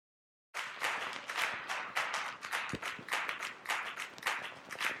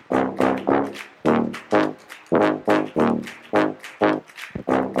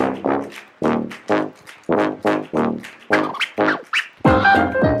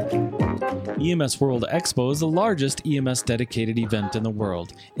EMS World Expo is the largest EMS dedicated event in the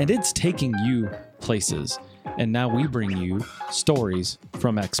world, and it's taking you places. And now we bring you stories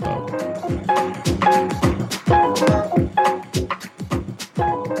from Expo.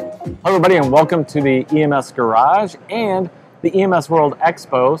 Hello everybody and welcome to the EMS Garage and the EMS World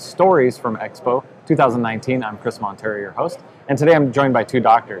Expo, Stories from Expo 2019. I'm Chris Montero, your host, and today I'm joined by two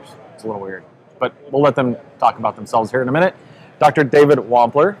doctors. It's a little weird, but we'll let them talk about themselves here in a minute. Dr. David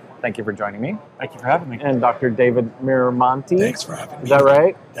Wampler, thank you for joining me. Thank you for having me. And Dr. David Miramonte. Thanks for having me. Is that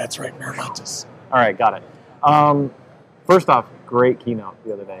right? That's right, Miramontes. All right, got it. First off, great keynote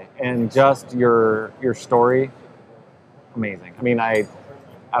the other day, and just your story, amazing. I mean,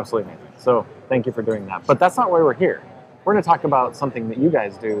 absolutely amazing. So thank you for doing that. But that's not why we're here. We're going to talk about something that you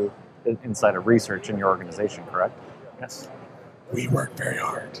guys do inside of research in your organization, correct? Yes. We work very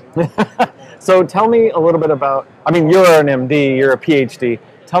hard. So tell me a little bit about, I mean, you're an MD, you're a PhD.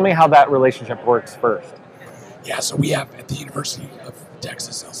 Tell me how that relationship works first. Yeah, so we have at the University of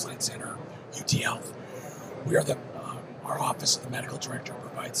Texas Health Science Center, UT Health, we are our office of the medical director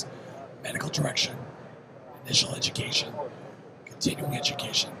provides medical direction, initial education, continuing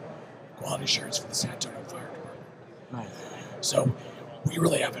education, quality assurance for the San Antonio Fire Department. Nice. So we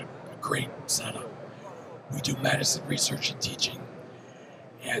really have a great setup. We do medicine research and teaching,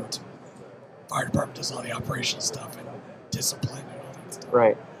 and fire department does all the operational stuff and discipline and all that stuff.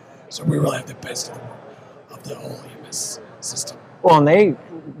 Right. So we really have the best of the whole EMS system. Well, and they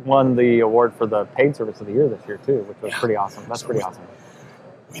won the award for the paid service of the year this year too, which was pretty awesome. That's pretty awesome.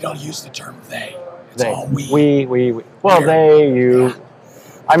 We don't use the term they. It's all we. We. Well, they, you. Yeah.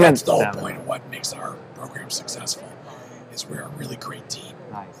 I meant That's the whole them. point of what makes our program successful, is we're a really great team.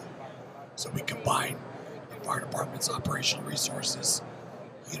 Nice. So we combine the fire department's operational resources,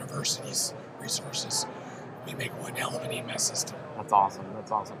 universities' resources. We make one hell of an EMS system. That's awesome.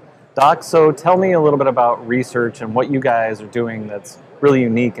 That's awesome. Doc, so tell me a little bit about research and what you guys are doing that's really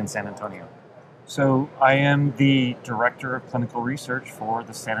unique in San Antonio. So I am the director of clinical research for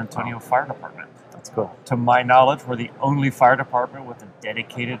the San Antonio Fire Department. That's cool. To my knowledge, we're the only fire department with a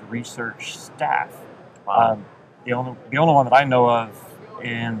dedicated research staff. Wow. The only one that I know of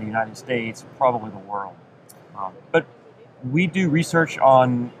in the United States, probably the world. But we do research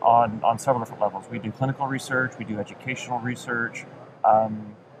on several different levels. We do clinical research, we do educational research,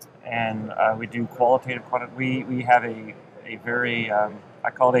 and we do qualitative. We have a very, I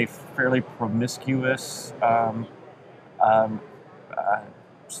call it a fairly promiscuous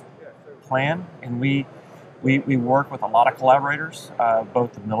plan, and we work with a lot of collaborators,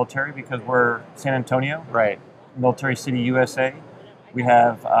 both the military, because we're San Antonio, Right. Military City, USA. We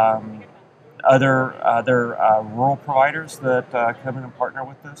have other rural providers that come in and partner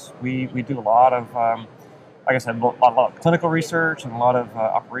with us. We do a lot of, like I said, a lot of clinical research and a lot of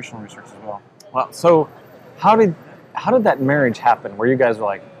operational research as well. Well, so how did that marriage happen? Where you guys were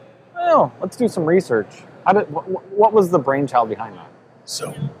like, well, let's do some research. What was the brainchild behind that?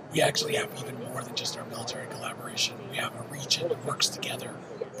 So we actually have even more than just our military collaboration. We have a region that works together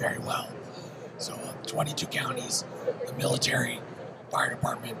very well. So 22 counties, the military, fire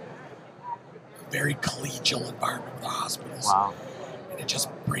department, a very collegial environment with the hospitals. Wow. And it just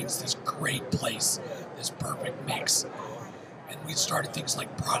brings this great place, this perfect mix. And we started things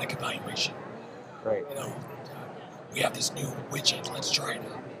like product evaluation. Great. You know, we have this new widget, let's try it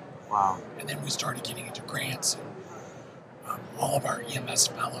out. Wow. And then we started getting into grants and all of our EMS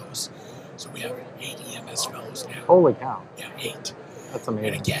fellows. So we have 8 EMS fellows now. Holy cow. Yeah, 8. That's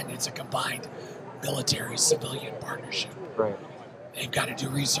amazing. And again, it's a combined military-civilian partnership. Right. They've got to do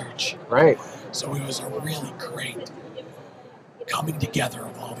research. Right. So it was a really great coming together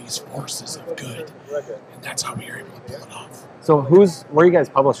of all these forces of good. And that's how we were able to pull it off. So where are you guys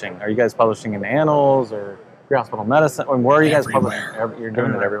publishing? Are you guys publishing in Annals or Pre-Hospital Medicine? I mean, where are you guys publishing? You're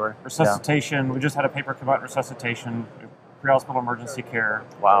doing it everywhere? Resuscitation. Yeah. We just had a paper come out in resuscitation, pre-hospital emergency care.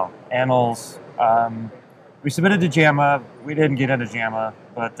 Wow. Annals. We submitted to JAMA. We didn't get into JAMA,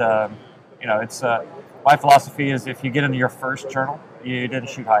 but it's my philosophy is if you get into your first journal, you didn't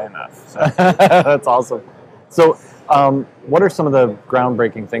shoot high enough. So. That's awesome. So, what are some of the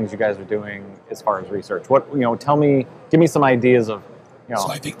groundbreaking things you guys are doing as far as research? Give me some ideas of, So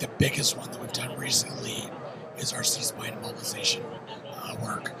I think the biggest one that we've done recently is our C-spine mobilization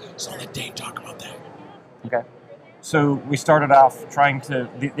work. So I'll let Dave talk about that. Okay. So we started off trying to,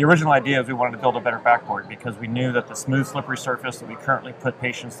 the original idea is we wanted to build a better backboard because we knew that the smooth, slippery surface that we currently put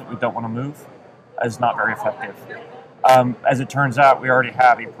patients that we don't want to move is not very effective. As it turns out, we already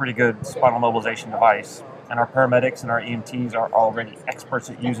have a pretty good spinal mobilization device, and our paramedics and our EMTs are already experts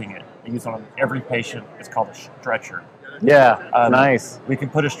at using it. They use it on every patient. It's called a stretcher. Yeah, nice. We can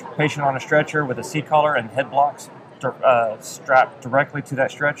put a patient on a stretcher with a C-collar and head blocks strapped directly to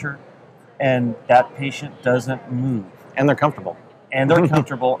that stretcher, and that patient doesn't move. And they're comfortable. And they're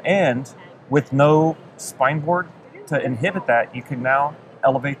comfortable, and with no spine board to inhibit that, you can now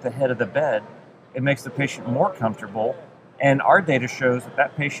elevate the head of the bed. It makes the patient more comfortable, and our data shows that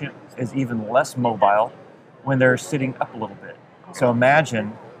that patient is even less mobile when they're sitting up a little bit. So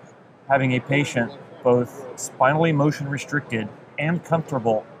imagine having a patient both spinally motion restricted and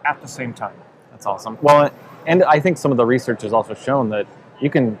comfortable at the same time. That's awesome. Well, and I think some of the research has also shown that you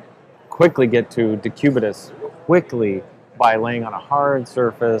can quickly get to decubitus quickly by laying on a hard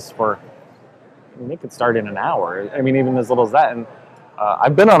surface for, they could start in an hour. I mean, even as little as that. And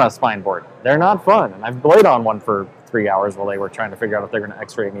I've been on a spine board. They're not fun. And I've laid on one for 3 hours while they were trying to figure out if they're going to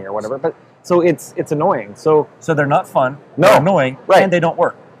x-ray me or whatever. But so it's annoying. So they're not fun, no, they're annoying, right. And they don't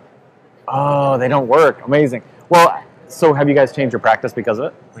work. Oh, they don't work. Amazing. Well, so have you guys changed your practice because of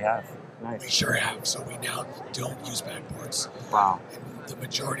it? We have. Nice. We sure have. So we now don't use backboards. Wow. In the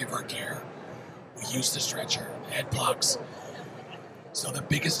majority of our care, we use the stretcher, head blocks. So the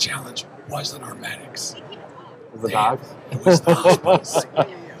biggest challenge wasn't our medics. The dogs? It was the hospitals.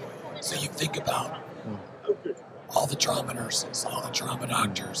 So you think about all the trauma nurses, all the trauma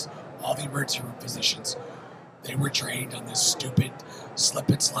doctors, all the emergency room physicians. They were trained on this stupid slip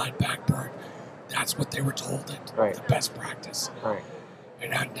and slide backboard. That's what they were told at Right. the best practice. Right.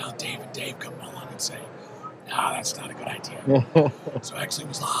 And now Dave come along and say, "No, that's not a good idea." So actually, it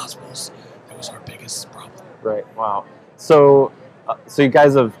was the hospitals that was our biggest problem. Right. Wow. So, so you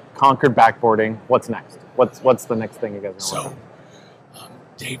guys have conquered backboarding. What's next? What's the next thing you guys are working So,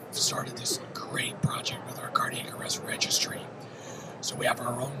 Dave started this great project with our cardiac arrest registry. So we have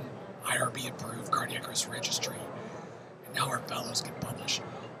our own IRB approved cardiac arrest registry, and now our fellows can publish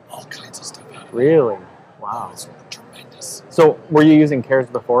all kinds of stuff out of it. Really? Wow. It's tremendous. So were you using CARES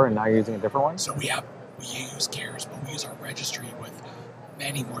before and now you're using a different one? So we use CARES, but we use our registry with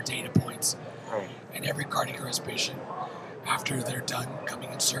many more data points. Right. And every cardiac arrest patient, after they're done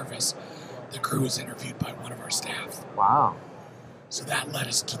coming in service, the crew is interviewed by one of our staff. Wow. So that led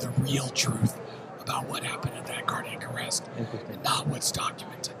us to the real truth about what happened at that cardiac arrest, Interesting. and not what's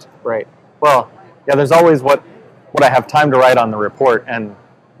documented. Right. Well, yeah, there's always what I have time to write on the report and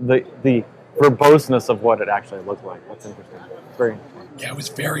the verboseness of what it actually looked like. That's interesting. It's very interesting. Yeah, it was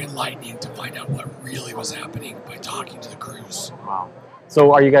very enlightening to find out what really was happening by talking to the crews. Wow.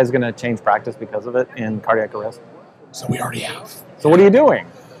 So are you guys going to change practice because of it in cardiac arrest? So we already have. So what are you doing?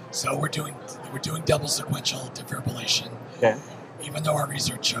 So we're doing double sequential defibrillation. Okay. Even though our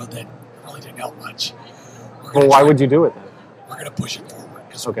research showed that it really didn't help much. Well, why would you do it then? We're going to push it forward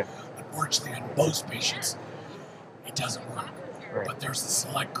because Okay. unfortunately on most patients it doesn't work. Right. But there's a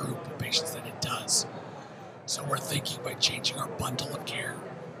select group of patients that it does. So we're thinking by changing our bundle of care,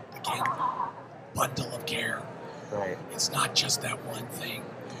 again, bundle of care. Right. It's not just that one thing.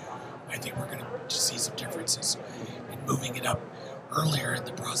 I think we're going to see some differences. And moving it up earlier in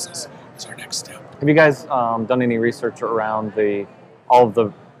the process is our next step. Have you guys done any research around all of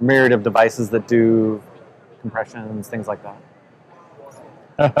the myriad of devices that do compressions, things like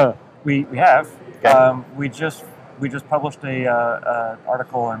that? We have. Okay. We just published a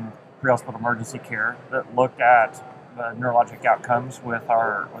article in pre-hospital emergency care that looked at the neurologic outcomes with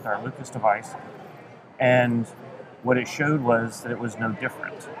our Lucas device, and what it showed was that it was no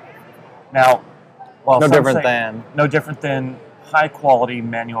different. Now, while No some different say- than? no different than high quality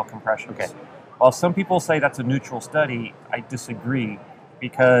manual compressions. Okay. While some people say that's a neutral study, I disagree,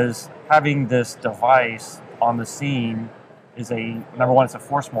 because having this device on the scene is number one, it's a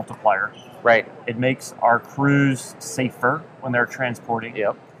force multiplier. Right. It makes our crews safer when they're transporting.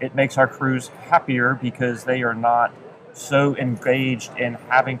 Yep. It makes our crews happier because they are not so engaged in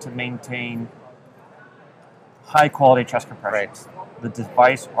having to maintain high quality chest compressions. The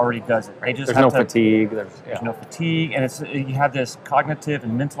device already does it. They just There's have no to, fatigue. There's no fatigue, and you have this cognitive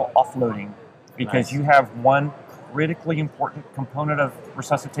and mental offloading because Nice. you have one critically important component of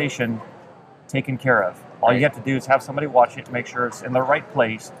resuscitation taken care of. All you Right. have to do is have somebody watch it, make sure it's in the right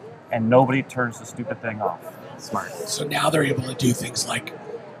place, and nobody turns the stupid thing off. Smart. So now they're able to do things like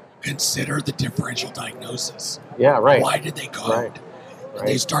consider the differential diagnosis. Yeah. Right. Why did they code? Right. And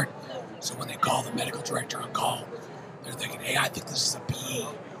they Right. start, so when they call the medical director on call, they're thinking, hey, I think this is a PE,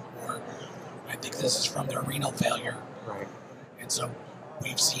 or I think this is from their renal failure. Right. And so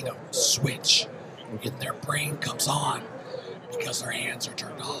we've seen a switch in their brain comes on because their hands are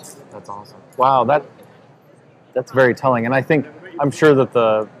turned off. That's awesome. Wow. That's very telling. And I'm sure that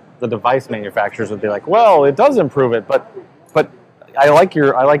the device manufacturers would be like, well, it does improve it, but I like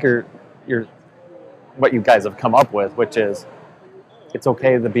your what you guys have come up with, which is it's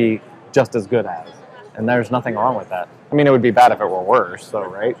okay to be just as good as, and there's nothing wrong with that. I mean, it would be bad if it were worse, so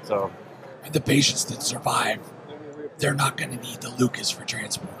right? So, And the patients that survive, they're not going to need the Lucas for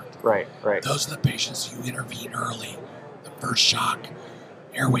transport. right. Those are the patients who intervene early, the first shock,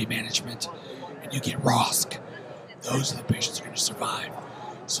 airway management, and you get ROSC. Those are the patients who are going to survive.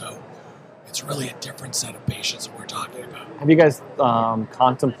 So it's really a different set of patients that we're talking about. Have you guys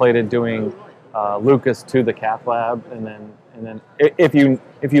contemplated doing Lucas to the cath lab, and then if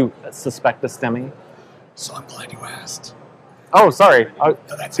you suspect a STEMI? So I'm glad you asked. Oh, sorry. No,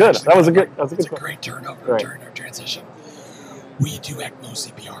 that's Good. actually That was a one of good. my- That was a It's good. a great turnover Right. during our transition. We do ECMO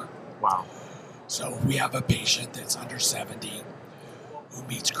CPR. Wow. So we have a patient that's under 70 who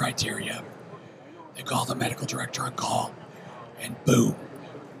meets criteria. They call the medical director on call, and boom,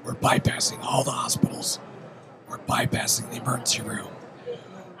 we're bypassing all the hospitals. We're bypassing the emergency room.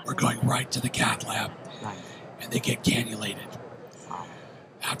 We're going right to the cath lab, Nice. and they get cannulated.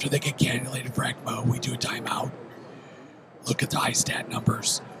 After they get cannulated for ECMO, we do a timeout, look at the ISTAT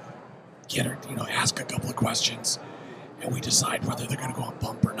numbers, ask a couple of questions, and we decide whether they're going to go on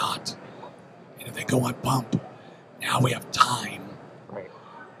pump or not. And if they go on pump, now we have time Right.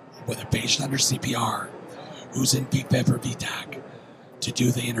 with a patient under CPR who's in VFib or VTAC to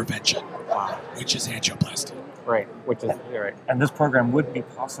do the intervention, Wow. which is angioplasty. Right. Which is you're right. And this program wouldn't be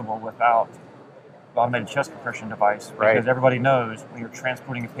possible without the automated chest compression device, because Right. everybody knows when you're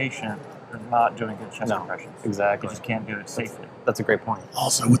transporting a patient, you're not doing good chest No, compressions. exactly. You just can't do it safely. That's a great point.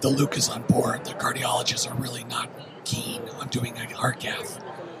 Also, with the Lucas on board, the cardiologists are really not keen on doing a heart cath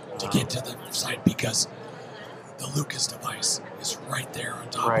to get to the site because the Lucas device is right there on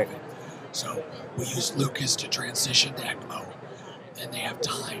top Right. of it. So we use Lucas to transition to ECMO. Then they have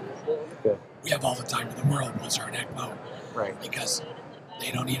time. Good. We have all the time in the world once they're in ECMO Right. because they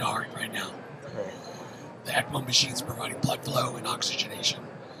don't need a heart right now. Right. The ECMO machine's providing blood flow and oxygenation.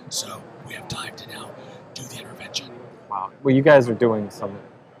 So we have time to now do the intervention. Wow. Well, you guys are doing some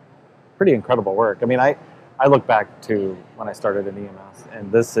pretty incredible work. I mean, I look back to when I started in EMS,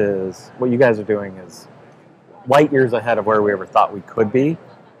 and this is what you guys are doing is light years ahead of where we ever thought we could be,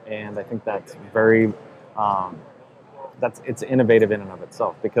 and I think that's very it's innovative in and of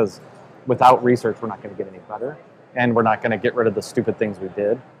itself, because without research we're not going to get any better, and we're not going to get rid of the stupid things we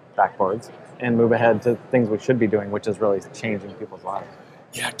did backwards and move ahead to things we should be doing, which is really changing people's lives.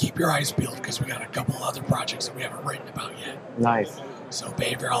 Yeah, keep your eyes peeled because we got a couple other projects that we haven't written about yet. Nice. So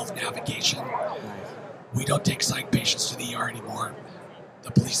behavioral health navigation. Nice. We don't take psych patients to the ER anymore.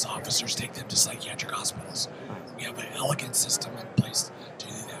 The police officers take them to psychiatric hospitals. We have an elegant system in place to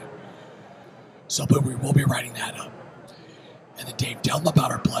do that. So, but we will be writing that up. And then Dave, tell them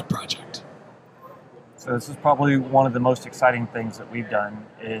about our blood project. So this is probably one of the most exciting things that we've done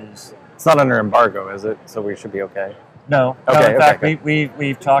is It's not under embargo, is it? So we should be okay. no. Okay, In fact, okay,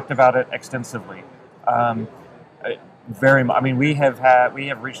 we've talked about it extensively. Very much. I mean, we have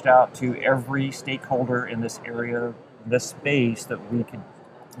reached out to every stakeholder in this area, this space that we could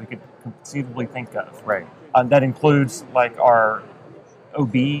conceivably think of. Right. That includes like our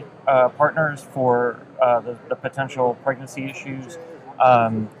OB partners for the potential pregnancy issues.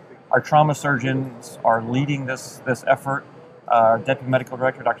 Our trauma surgeons are leading this effort. Our deputy medical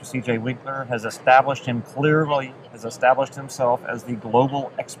director, Dr. C.J. Winkler, has established himself as the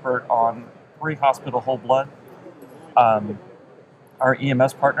global expert on pre-hospital whole blood. Our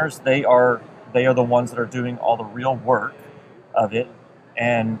EMS partners, they are the ones that are doing all the real work of it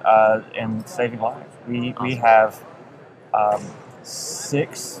and saving lives. We have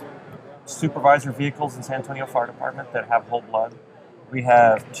 6 supervisor vehicles in San Antonio Fire Department that have whole blood. We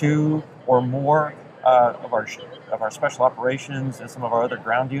have 2 or more of our special operations and some of our other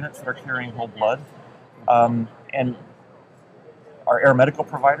ground units that are carrying whole blood, and our air medical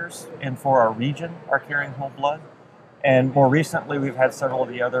providers and for our region are carrying whole blood. And more recently, we've had several of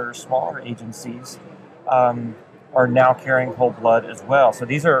the other smaller agencies are now carrying whole blood as well. So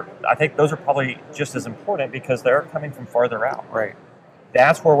I think those are probably just as important because they're coming from farther out. Right.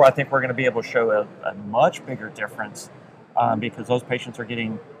 That's where I think we're going to be able to show a much bigger difference because those patients are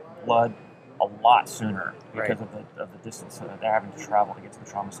getting blood a lot sooner because of the distance that they're having to travel to get to the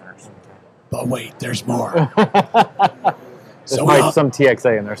trauma centers. But wait, there's more. There's probably some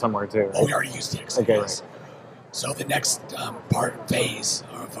TXA in there somewhere too. Right? Oh, we already used TXA. Okay, Yes. So the next phase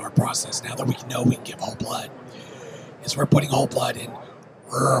of our process, now that we know we can give whole blood, is we're putting whole blood in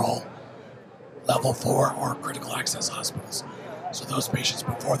rural level 4 or critical access hospitals. So those patients,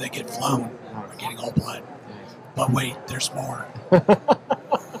 before they get flown, are getting whole blood. But wait, there's more.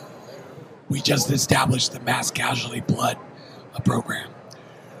 We just established the mass casualty blood program.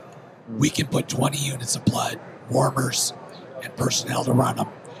 We can put 20 units of blood, warmers, and personnel to run them,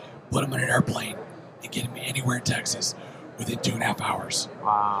 put them in an airplane, and get them anywhere in Texas within 2.5 hours.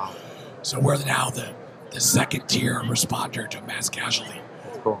 Wow. So we're now the second tier responder to a mass casualty.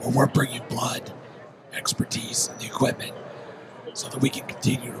 That's cool. Where we're bringing blood, expertise, and the equipment so that we can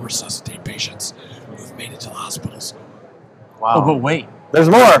continue to resuscitate patients who've made it to the hospitals. Wow. Oh, but wait, There's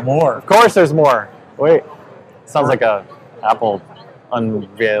more. more. Of course there's more. Wait. Sounds like a Apple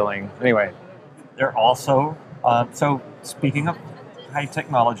unveiling. Anyway. They're also, so speaking of high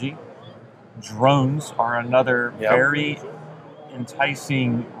technology, drones are another Yep. very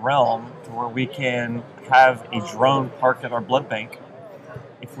enticing realm to where we can have a drone parked at our blood bank.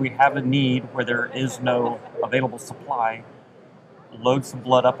 If we have a need where there is no available supply, load some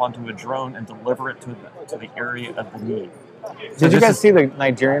blood up onto a drone and deliver it to the area of the need. So Did you this guys see the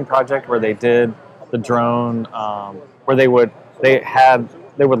Nigerian project where they did the drone, where they would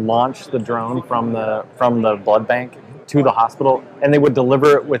launch the drone from the blood bank to the hospital, and they would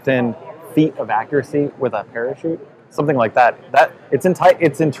deliver it within feet of accuracy with a parachute, something like that. It's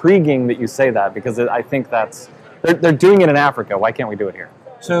intriguing that you say that, because I think they're doing it in Africa. Why can't we do it here?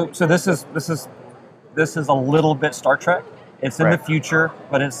 So this is a little bit Star Trek. It's in Right. the future,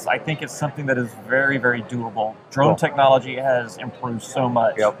 but I think it's something that is very, very doable. Drone Cool. technology has improved so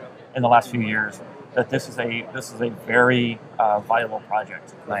much Yep. in the last few years that this is a very viable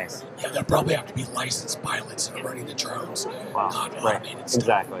project. Nice. Yeah, there'll probably have to be licensed pilots that are running the drones, Wow. not Right. automated stuff.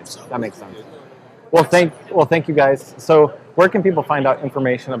 Exactly. So That makes sense. Well, thank you guys. So, where can people find out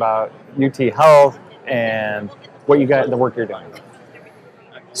information about UT Health and the work you're doing?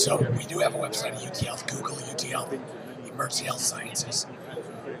 So we do have a website at UT Health. Google UT Health Emergency Health Sciences.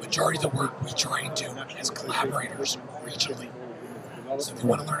 Majority of the work we try and do as collaborators regionally. So if you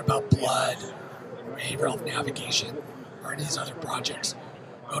want to learn about blood, behavioral health navigation, or any of these other projects,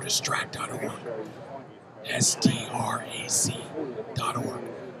 go to STRAC.org. STRAC.org.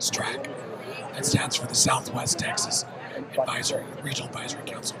 STRAC. That stands for the Southwest Texas Regional Advisory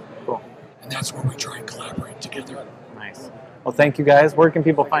Council. Cool. And that's where we try and collaborate together. Nice. Well, thank you guys. Where can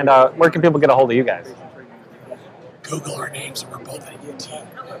people get a hold of you guys? Google our names, and we're both at UT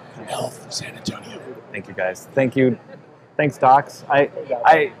Health San Antonio. Thank you guys. Thank you. Thanks, docs.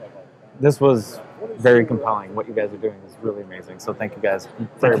 This was very compelling. What you guys are doing is really amazing. So thank you guys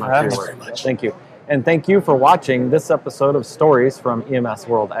very much for your work. Very much. Thank you. And thank you for watching this episode of Stories from EMS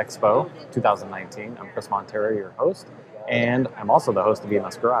World Expo 2019. I'm Chris Montero, your host, and I'm also the host of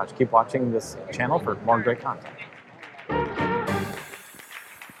EMS Garage. Keep watching this channel for more great content.